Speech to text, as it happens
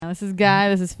This is Guy.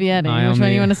 This is Fieri. Which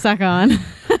one you want to suck on? You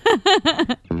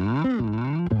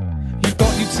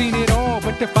thought you'd seen it all,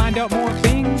 but to find out more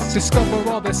things, discover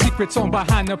all the secrets on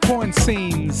behind the porn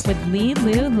scenes. With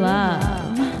Lulu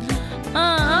Love.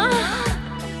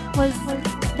 Was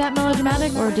that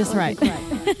melodramatic or just right?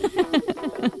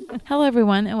 Hello,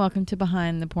 everyone, and welcome to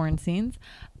Behind the Porn Scenes.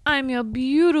 I'm your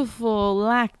beautiful,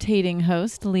 lactating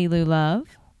host, Lulu Love,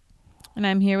 and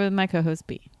I'm here with my co-host,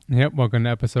 B. Yep, welcome to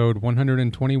episode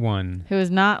 121. Who is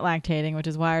not lactating, which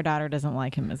is why our daughter doesn't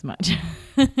like him as much.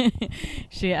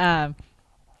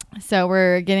 So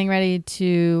we're getting ready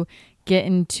to get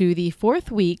into the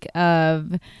fourth week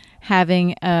of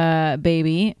having a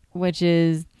baby, which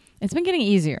is, it's been getting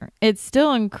easier. It's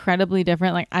still incredibly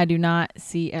different. Like, I do not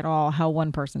see at all how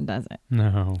one person does it.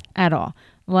 No. At all.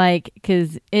 Like,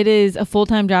 because it is a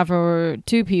full-time job for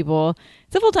two people.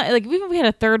 It's a full-time, like, even if we had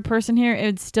a third person here, it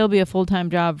would still be a full-time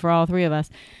job for all three of us.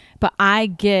 But I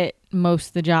get most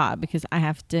of the job because I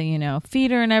have to,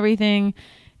 feed her and everything.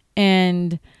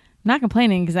 And I'm not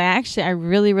complaining because I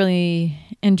really, really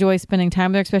enjoy spending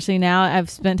time with her, especially now. I've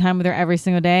spent time with her every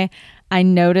single day. I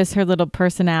notice her little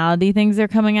personality things are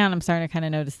coming out. I'm starting to kind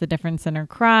of notice the difference in her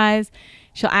cries.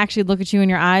 She'll actually look at you in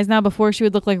your eyes now. Before, she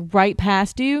would look like right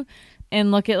past you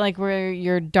and look at like where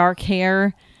your dark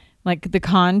hair, like the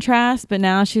contrast. But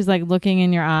now she's like looking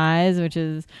in your eyes, which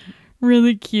is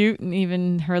really cute. And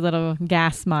even her little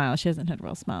gas smile. She hasn't had a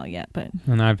real smile yet, but.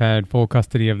 And I've had full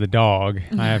custody of the dog.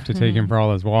 I have to take him for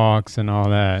all his walks and all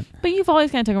that. But you've always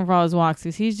kind of took him for all his walks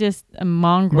because he's just a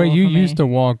mongrel. But you used to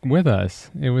walk with us.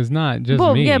 It was not just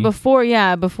me.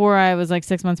 Before I was like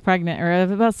 6 months pregnant,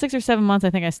 or about 6 or 7 months, I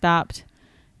think I stopped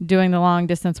doing the long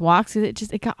distance walks.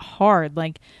 It got hard.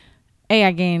 Like, I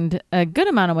gained a good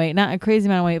amount of weight, not a crazy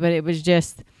amount of weight, but it was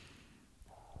just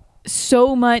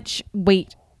so much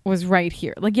weight was right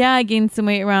here. Like, yeah, I gained some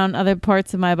weight around other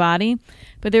parts of my body,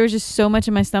 but there was just so much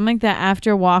in my stomach that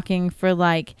after walking for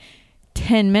like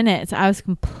 10 minutes, I was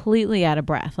completely out of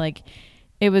breath. Like,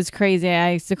 it was crazy.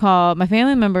 I used to call my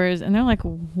family members and they're like,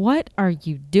 what are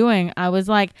you doing? I was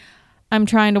like, I'm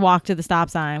trying to walk to the stop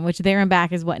sign, which there and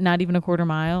back is what, not even a quarter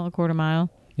mile.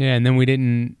 Yeah, and then we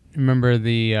didn't remember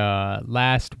the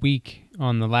last week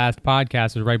on the last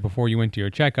podcast was right before you went to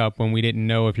your checkup when we didn't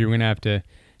know if you were going to have to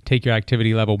take your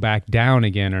activity level back down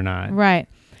again or not. Right,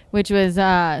 which was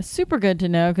super good to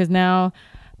know because now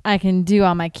I can do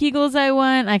all my Kegels I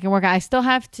want. I can work out. I still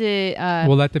have to...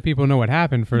 we'll let the people know what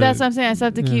happened. That's what I'm saying. I still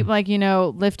have to keep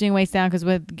lifting weights down because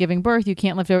with giving birth, you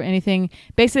can't lift over anything.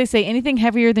 Basically, say anything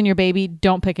heavier than your baby,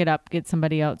 don't pick it up. Get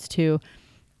somebody else to.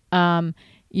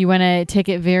 You want to take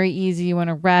it very easy. You want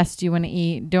to rest. You want to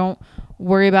eat. Don't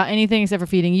worry about anything except for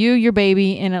feeding you, your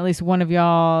baby, and at least one of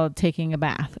y'all taking a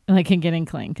bath, and getting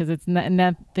clean, because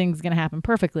nothing's going to happen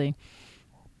perfectly.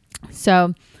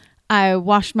 So I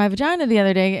washed my vagina the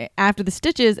other day after the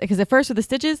stitches, because at first with the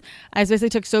stitches, I basically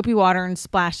took soapy water and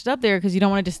splashed it up there because you don't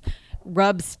want to just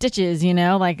rub stitches,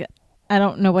 I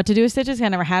don't know what to do with stitches. I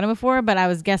never had them before, but I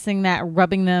was guessing that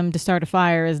rubbing them to start a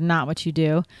fire is not what you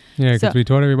do. Yeah, because we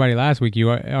told everybody last week you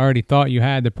already thought you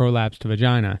had the prolapsed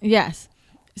vagina. Yes.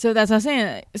 So that's what I'm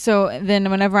saying. So then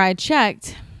whenever I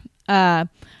checked, I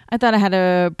thought I had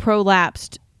a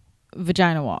prolapsed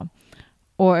vagina wall.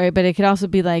 But it could also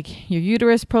be like your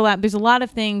uterus prolapse. There's a lot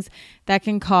of things that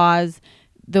can cause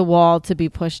the wall to be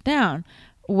pushed down.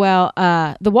 Well,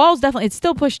 the wall's definitely, it's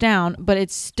still pushed down, but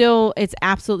it's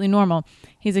absolutely normal.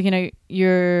 He's like,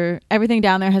 everything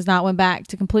down there has not went back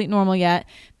to complete normal yet.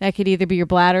 That could either be your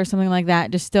bladder or something like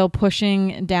that, just still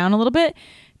pushing down a little bit,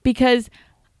 because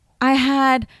I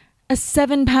had a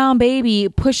 7-pound baby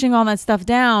pushing all that stuff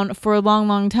down for a long,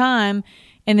 long time.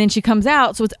 And then she comes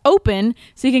out, so it's open,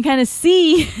 so you can kind of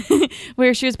see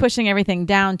where she was pushing everything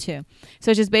down to.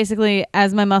 So it's just basically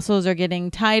as my muscles are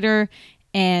getting tighter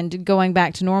and going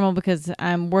back to normal, because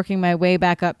I'm working my way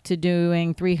back up to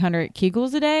doing 300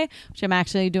 Kegels a day, which I'm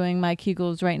actually doing my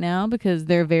Kegels right now because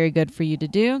they're very good for you to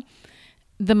do.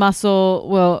 The muscle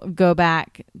will go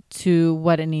back to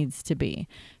what it needs to be.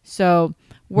 So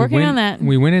working on that.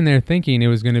 We went in there thinking it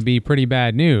was going to be pretty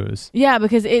bad news. Yeah,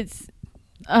 because it's,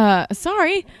 because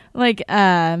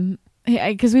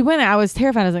we went there, I was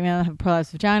terrified. I was like, man, I have a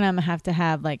prolapsed vagina. I'm going to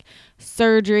have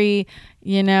surgery,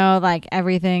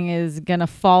 everything is going to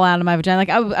fall out of my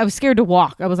vagina. I was scared to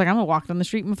walk. I was like, I'm going to walk down the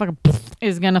street and fucking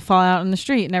is going to fall out in the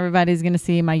street and everybody's going to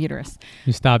see my uterus.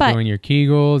 You stopped doing your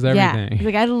Kegels, everything.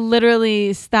 Yeah, I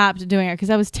literally stopped doing it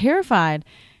because I was terrified.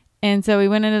 And so we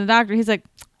went into the doctor. He's like,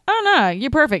 I don't know,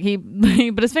 you're perfect. He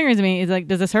put his fingers in me. He's like,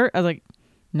 does this hurt? I was like,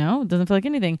 no, it doesn't feel like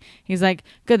anything. He's like,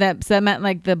 good. That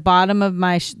meant the bottom of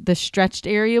my the stretched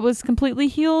area was completely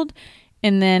healed,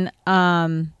 and then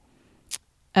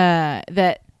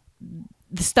that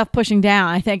the stuff pushing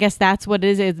down. I guess that's what it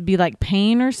is. It'd be like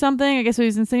pain or something. I guess what he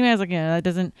was insinuating. I was like, yeah, that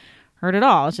doesn't hurt at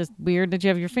all. It's just weird that you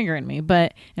have your finger in me.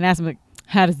 And asked him like,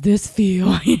 how does this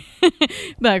feel?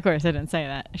 But of course I didn't say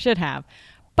that. I should have.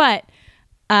 But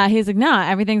he's like, no,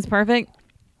 everything's perfect.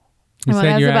 You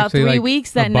said you're about actually 3 like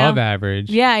weeks that above now, average.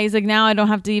 Yeah, he's like, now I don't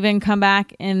have to even come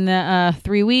back in the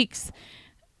 3 weeks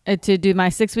to do my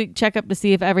 6-week checkup to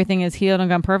see if everything is healed and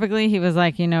gone perfectly. He was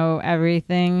like,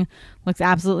 everything looks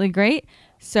absolutely great.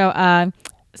 So I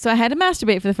had to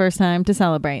masturbate for the first time to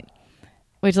celebrate,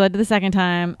 which led to the second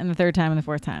time and the third time and the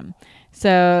fourth time.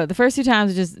 So the first 2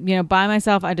 times, just, by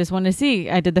myself, I just wanted to see.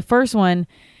 I did the first one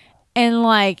and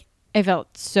like, it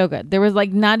felt so good. There was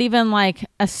like not even like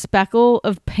a speckle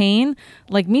of pain.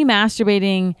 Like me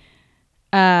masturbating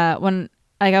when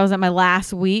like I was at my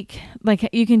last week, like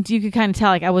you could kind of tell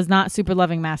like I was not super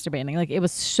loving masturbating. Like it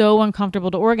was so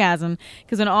uncomfortable to orgasm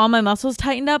because when all my muscles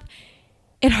tightened up,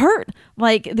 it hurt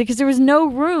like because there was no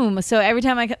room. So every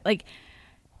time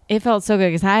it felt so good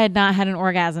because I had not had an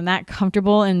orgasm that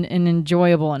comfortable and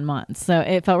enjoyable in months. So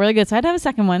it felt really good. So I had to have a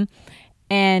second one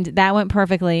and that went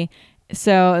perfectly.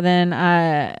 So then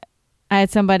I had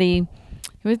somebody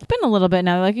it's been a little bit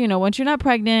now. They're like, once you're not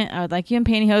pregnant, I would like you in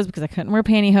pantyhose because I couldn't wear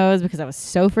pantyhose because I was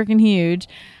so freaking huge.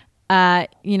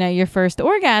 Your first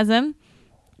orgasm,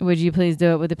 would you please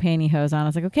do it with the pantyhose on? I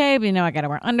was like, okay, but I got to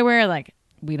wear underwear. Like,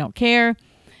 we don't care.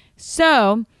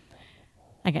 So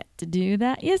I got to do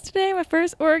that yesterday, my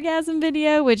first orgasm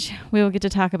video, which we will get to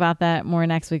talk about that more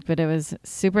next week. But it was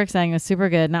super exciting. It was super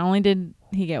good. Not only did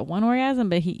he get one orgasm,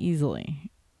 but he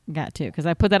easily got 2 because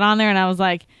I put that on there and I was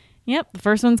like, yep, the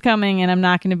first one's coming and I'm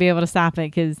not going to be able to stop it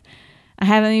because I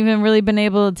haven't even really been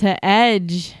able to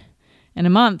edge in a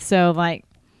month. So like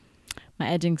my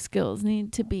edging skills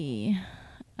need to be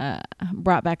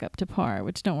brought back up to par,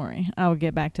 which don't worry, I will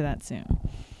get back to that soon.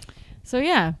 So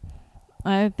yeah,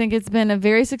 I think it's been a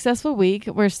very successful week.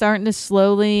 We're starting to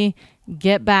slowly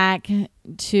get back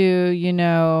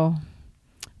to,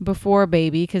 before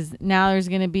baby because now there's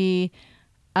going to be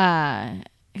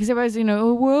because everybody's,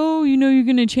 oh, whoa, you're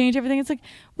going to change everything. It's like,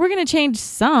 we're going to change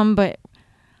some, but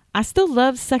I still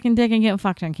love sucking dick and getting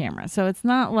fucked on camera. So it's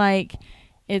not like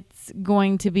it's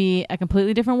going to be a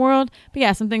completely different world. But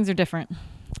yeah, some things are different.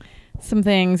 Some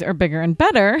things are bigger and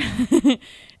better.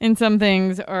 And some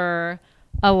things are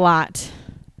a lot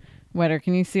wetter.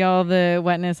 Can you see all the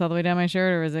wetness all the way down my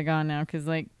shirt or is it gone now? Because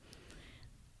like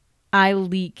I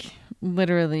leak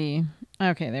literally.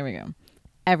 Okay, there we go.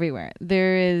 Everywhere.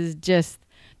 There's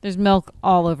milk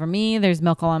all over me. There's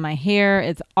milk all on my hair.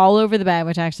 It's all over the bed,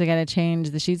 which I actually got to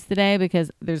change the sheets today because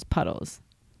there's puddles.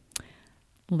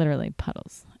 Literally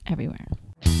puddles everywhere.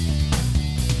 The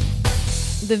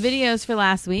videos for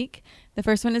last week. The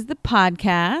first one is the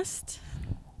podcast.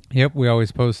 Yep, we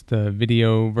always post the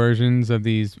video versions of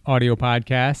these audio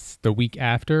podcasts the week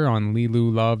after on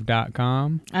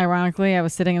lilulove.com. Ironically, I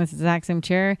was sitting in this exact same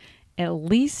chair. At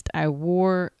least I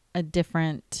wore a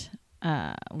different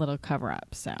little cover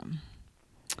up. So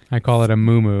I call it a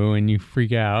moo-moo and you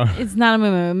freak out. It's not a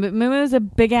moo-moo. Moo-moo is a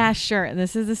big ass shirt.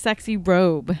 This is a sexy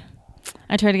robe.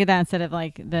 I try to get that instead of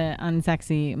like the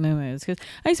unsexy moo-moos because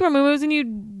I used to wear moo-moos and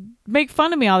you make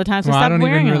fun of me all the time. So stop wearing them. I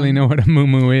don't even really know what a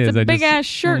moo-moo is. It's a big ass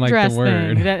shirt dress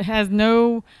thing that has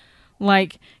no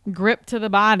like grip to the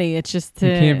body. It's just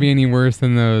it can't be any worse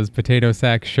than those potato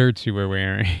sack shirts you were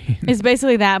wearing. It's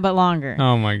basically that but longer.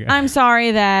 Oh my god. I'm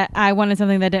sorry that I wanted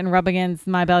something that didn't rub against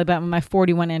my belly button with my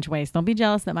 41-inch waist. Don't be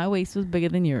jealous that my waist was bigger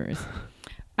than yours.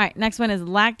 All right, next one is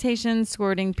lactation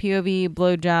squirting POV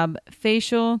blowjob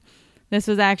facial. This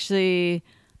was actually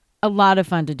a lot of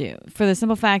fun to do for the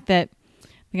simple fact that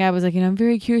the guy was like, I'm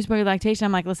very curious about your lactation.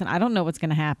 I'm like, listen, I don't know what's going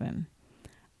to happen.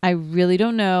 I really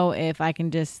don't know if I can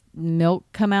just milk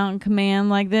come out in command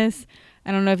like this.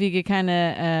 I don't know if you could kind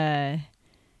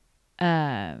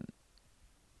of,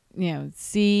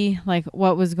 see like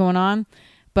what was going on.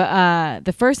 But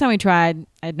the first time we tried,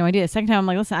 I had no idea. The second time I'm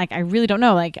like, listen, I really don't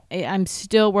know. Like I'm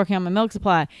still working on my milk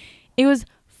supply. It was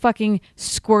fucking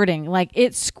squirting. Like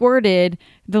it squirted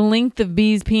the length of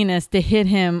B's penis to hit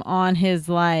him on his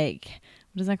like,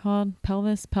 what is that called?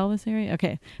 Pelvis area?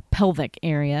 Okay. Pelvic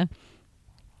area.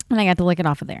 And I got to lick it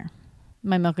off of there.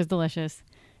 My milk is delicious.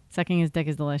 Sucking his dick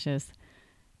is delicious.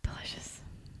 Delicious.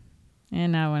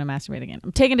 And now I want to masturbate again.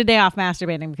 I'm taking a day off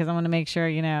masturbating because I want to make sure,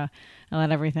 I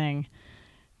let everything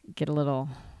get a little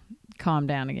calm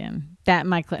down again. That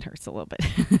my clit hurts a little bit.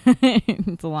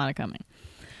 It's a lot of coming.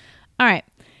 All right.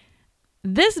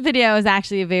 This video is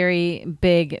actually a very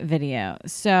big video.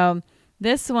 So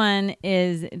this one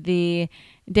is the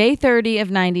day 30 of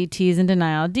 90 tease and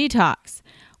denial detox.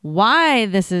 Why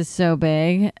this is so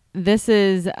big, this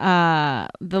is the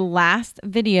last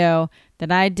video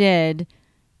that I did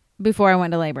before I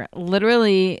went to labor.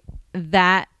 Literally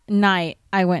that night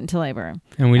I went into labor.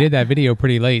 And we did that video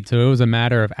pretty late, so it was a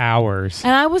matter of hours.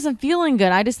 And I wasn't feeling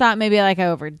good. I just thought maybe like I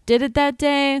overdid it that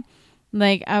day.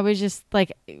 Like I was just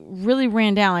like really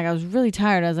ran down. Like I was really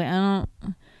tired. I was like,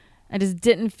 I just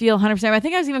didn't feel 100%. I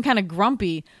think I was even kind of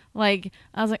grumpy. Like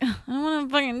I was like, I don't want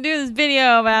to fucking do this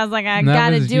video, but I was like, I got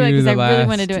to do it because I really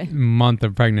want to do it. Month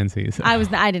of pregnancy. So.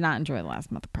 I did not enjoy the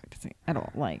last month of pregnancy at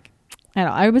all. Like at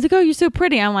all. I was like, oh, you're so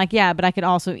pretty. I'm like, yeah, but I could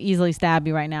also easily stab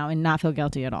you right now and not feel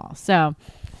guilty at all. So,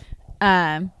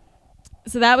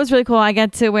 so that was really cool. I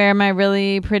got to wear my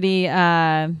really pretty,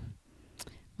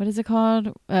 what is it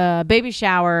called? Baby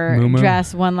shower Moo-moo.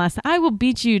 dress one last time. I will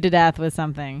beat you to death with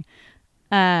something.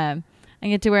 I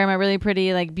get to wear my really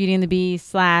pretty like Beauty and the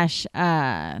Beast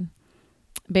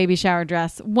 / baby shower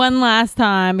dress one last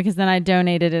time because then I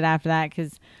donated it after that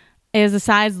because it was a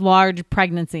size large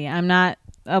pregnancy. I'm not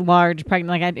a large pregnant.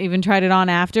 Like I even tried it on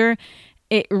after.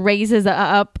 It raises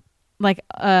up like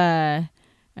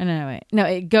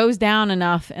it goes down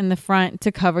enough in the front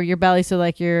to cover your belly so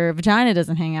like your vagina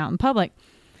doesn't hang out in public.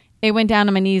 It went down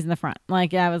to my knees in the front.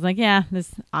 Like I was like, yeah,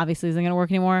 this obviously isn't going to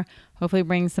work anymore. Hopefully it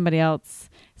brings somebody else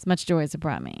as much joy as it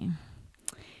brought me.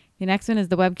 The next one is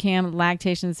the webcam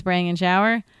lactation spraying and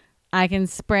shower. I can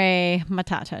spray my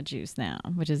Tata juice now,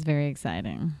 which is very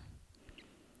exciting.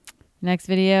 Next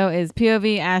video is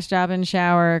POV ass drop in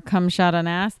shower, cum shot on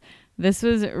ass. This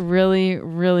was really,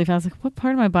 really fast. I was like, what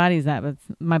part of my body is that? But it's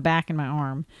my back and my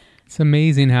arm. It's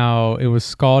amazing how it was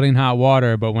scalding hot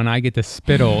water, but when I get to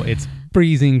spittle, it's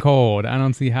freezing cold. I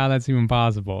don't see how that's even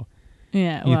possible.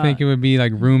 Yeah. You think it would be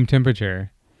like room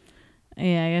temperature.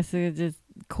 Yeah, I guess it just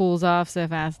cools off so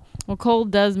fast. Well,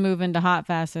 cold does move into hot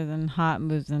faster than hot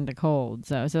moves into cold.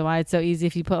 So why it's so easy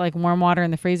if you put like warm water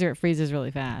in the freezer, it freezes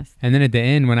really fast. And then at the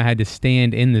end, when I had to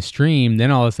stand in the stream,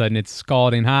 then all of a sudden it's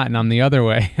scalding hot and I'm the other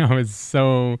way. I was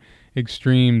so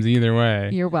extremes either way.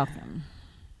 You're welcome.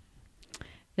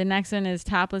 The next one is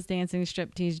topless dancing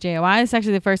striptease JOI. It's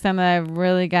actually the first time that I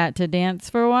really got to dance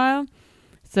for a while.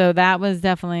 So that was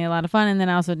definitely a lot of fun. And then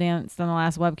I also danced on the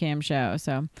last webcam show.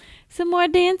 So some more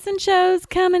dancing shows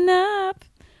coming up.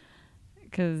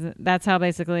 Because that's how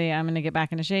basically I'm going to get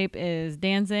back into shape is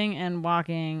dancing and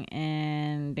walking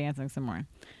and dancing some more.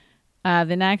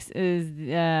 The next is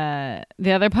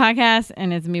the other podcast,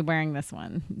 and it's me wearing this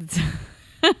one.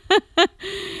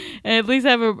 At least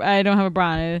I don't have a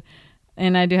bra on,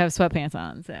 and I do have sweatpants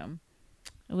on. So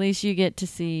at least you get to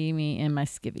see me in my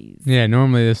skivvies. Yeah,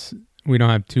 normally we don't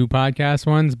have two podcast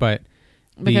ones, but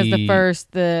because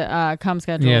the cum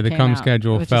schedule. Yeah, the cum out,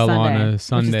 schedule fell on a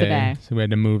Sunday, so we had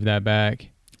to move that back.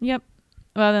 Yep.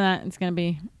 Well, other than that, it's going to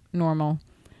be normal.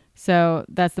 So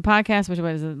that's the podcast. Which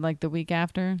what is it, like the week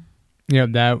after?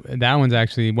 Yep, that one's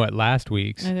actually last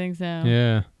week's. I think so.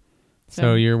 Yeah.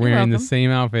 So you're wearing the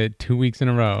same outfit 2 weeks in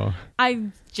a row. I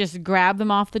just grabbed them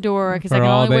off the door because I can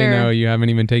only wear. For all they know, you haven't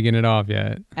even taken it off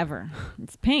yet. Ever.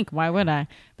 It's pink. Why would I?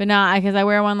 But no, because I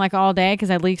wear one like all day because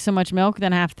I leak so much milk.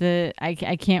 Then I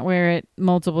can't wear it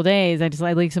multiple days. I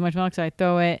leak so much milk, so I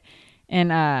throw it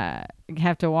and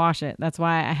have to wash it. That's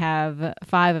why I have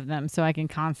 5 of them, so I can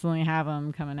constantly have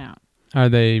them coming out. Are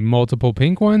they multiple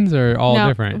pink ones or all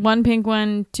different? One pink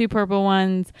one, 2 purple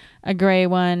ones, a gray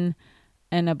one,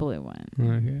 and a blue one.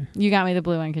 Okay. You got me the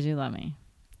blue one because you love me.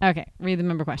 Okay, read the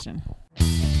member question.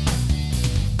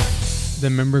 The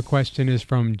member question is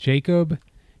from Jacob.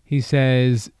 He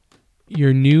says,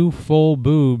 your new full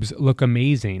boobs look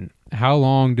amazing. How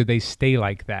long do they stay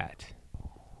like that?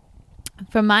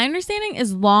 From my understanding,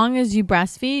 as long as you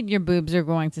breastfeed, your boobs are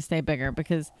going to stay bigger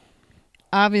because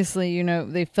obviously,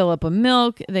 they fill up with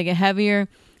milk, they get heavier.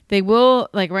 They will,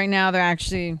 like right now, they're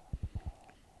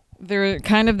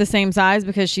kind of the same size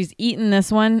because she's eaten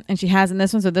this one and she hasn't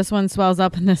this one. So this one swells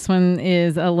up and this one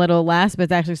is a little less, but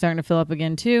it's actually starting to fill up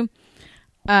again too.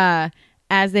 As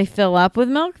they fill up with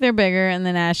milk, they're bigger. And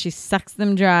then as she sucks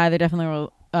them dry, they're definitely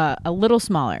a little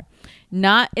smaller.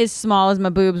 Not as small as my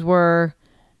boobs were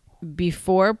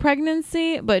before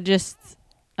pregnancy, but just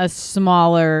a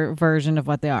smaller version of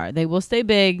what they are. They will stay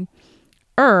big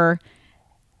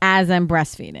as I'm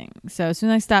breastfeeding. So as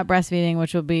soon as I stop breastfeeding,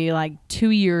 which will be like 2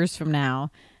 years from now,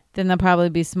 then they'll probably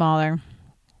be smaller.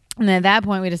 And then at that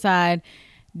point we decide,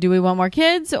 do we want more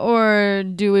kids or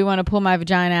do we want to pull my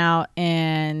vagina out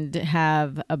and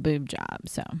have a boob job?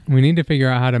 So we need to figure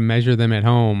out how to measure them at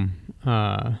home,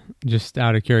 just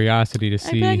out of curiosity to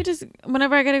see. I feel like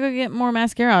whenever I gotta go get more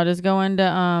mascara, I'll just go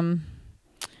into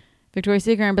Victoria's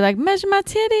Secret and be like, measure my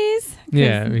titties.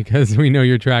 Yeah, because we know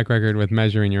your track record with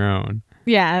measuring your own.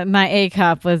 Yeah, my A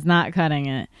cup was not cutting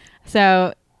it.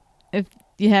 So if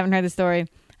you haven't heard the story,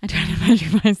 I tried to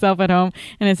measure myself at home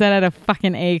and it said I had a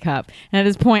fucking A cup. And at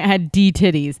this point I had D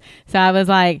titties. So I was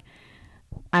like,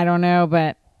 I don't know,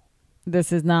 but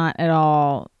this is not at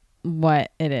all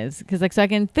what it is. Because so I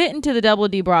can fit into the double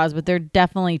D bras, but they're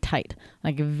definitely tight.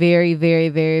 Like very, very,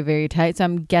 very, very tight. So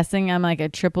I'm guessing I'm like a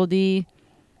triple D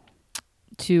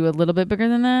to a little bit bigger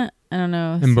than that. I don't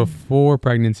know. And before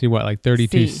pregnancy, what, like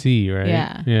 32C, right?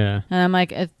 Yeah. Yeah. And I'm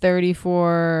like a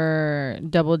 34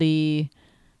 double D,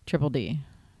 triple D.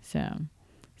 So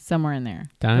somewhere in there.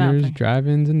 Diners,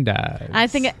 drive-ins, and dives. I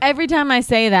think every time I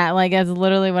say that, like, that's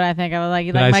literally what I think. I was like,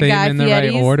 Did I my say guy them in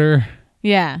Fietti's. the right order?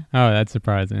 Yeah. Oh, that's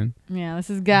surprising. Yeah, this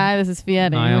is Guy, this is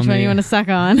Fietti. Which only- one you want to suck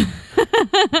on?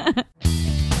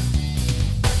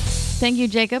 Thank you,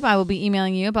 Jacob. I will be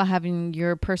emailing you about having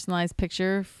your personalized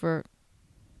picture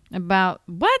about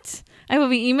what? I will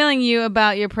be emailing you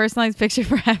about your personalized picture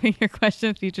for having your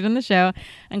question featured on the show.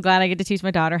 I'm glad I get to teach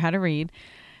my daughter how to read.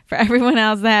 For everyone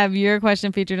else that have your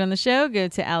question featured on the show, go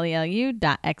to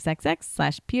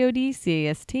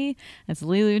lelu.xxx/podcast. That's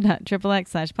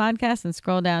lelu.xxx/podcast and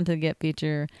scroll down to get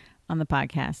feature on the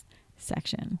podcast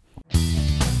section.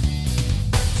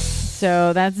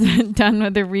 So that's done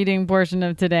with the reading portion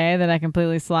of today that I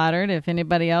completely slaughtered. If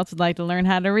anybody else would like to learn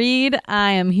how to read,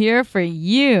 I am here for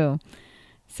you.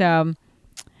 So,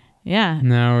 yeah.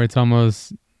 Now it's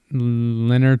almost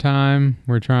dinner time.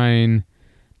 We're trying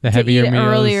the to heavier eat meals.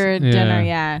 Earlier dinner,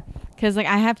 yeah. Because like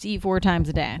I have to eat 4 times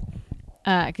a day.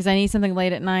 Because I need something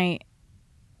late at night.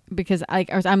 Because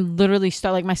I'm literally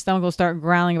my stomach will start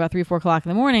growling about 3-4 o'clock in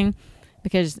the morning.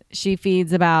 Because she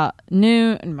feeds about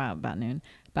midnight,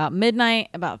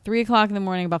 about 3 o'clock in the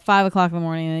morning, about 5 o'clock in the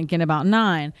morning, and then again about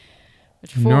 9.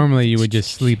 Normally you would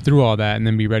just sleep through all that and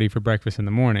then be ready for breakfast in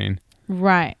the morning.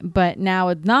 Right. But now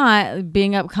it's not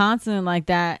being up constantly like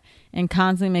that and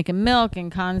constantly making milk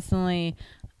and constantly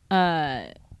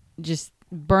just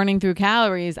burning through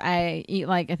calories. I eat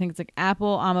I think it's like apple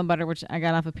almond butter, which I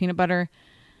got off of peanut butter.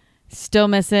 Still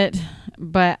miss it,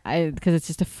 but because it's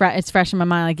just it's fresh in my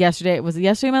mind. Like yesterday, was it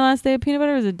yesterday my last day of peanut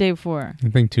butter or was it the day before? I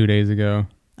think 2 days ago.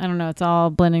 I don't know. It's all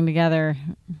blending together.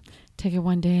 Take it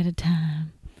one day at a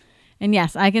time. And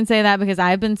yes, I can say that because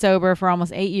I've been sober for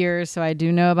almost 8 years, so I do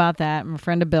know about that. I'm a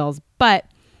friend of Bill's. But,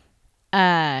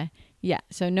 yeah,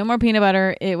 so no more peanut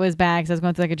butter. It was bad because I was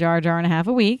going through like a jar and a half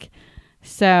a week.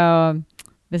 So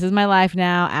this is my life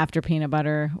now after peanut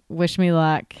butter. Wish me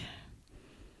luck.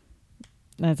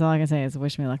 That's all I can say is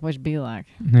wish me luck. Wish be luck.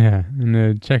 Yeah. And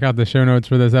to check out the show notes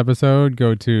for this episode,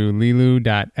 go to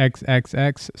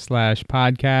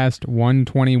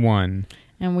lelu.xxx/podcast121.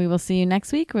 And we will see you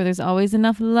next week where there's always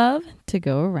enough love to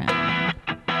go around.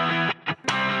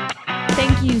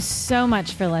 Thank you so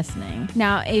much for listening.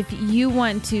 Now, if you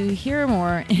want to hear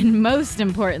more and most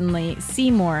importantly, see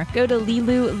more, go to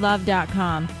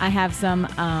lelulove.com. I have some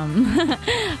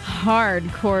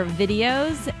hardcore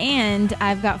videos and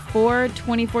I've got 4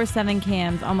 24/7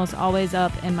 cams almost always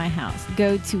up in my house.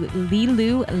 Go to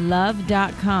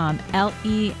lelulove.com.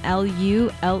 LELULOVE.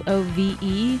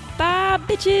 Bye,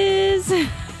 bitches.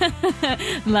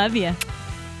 Love ya.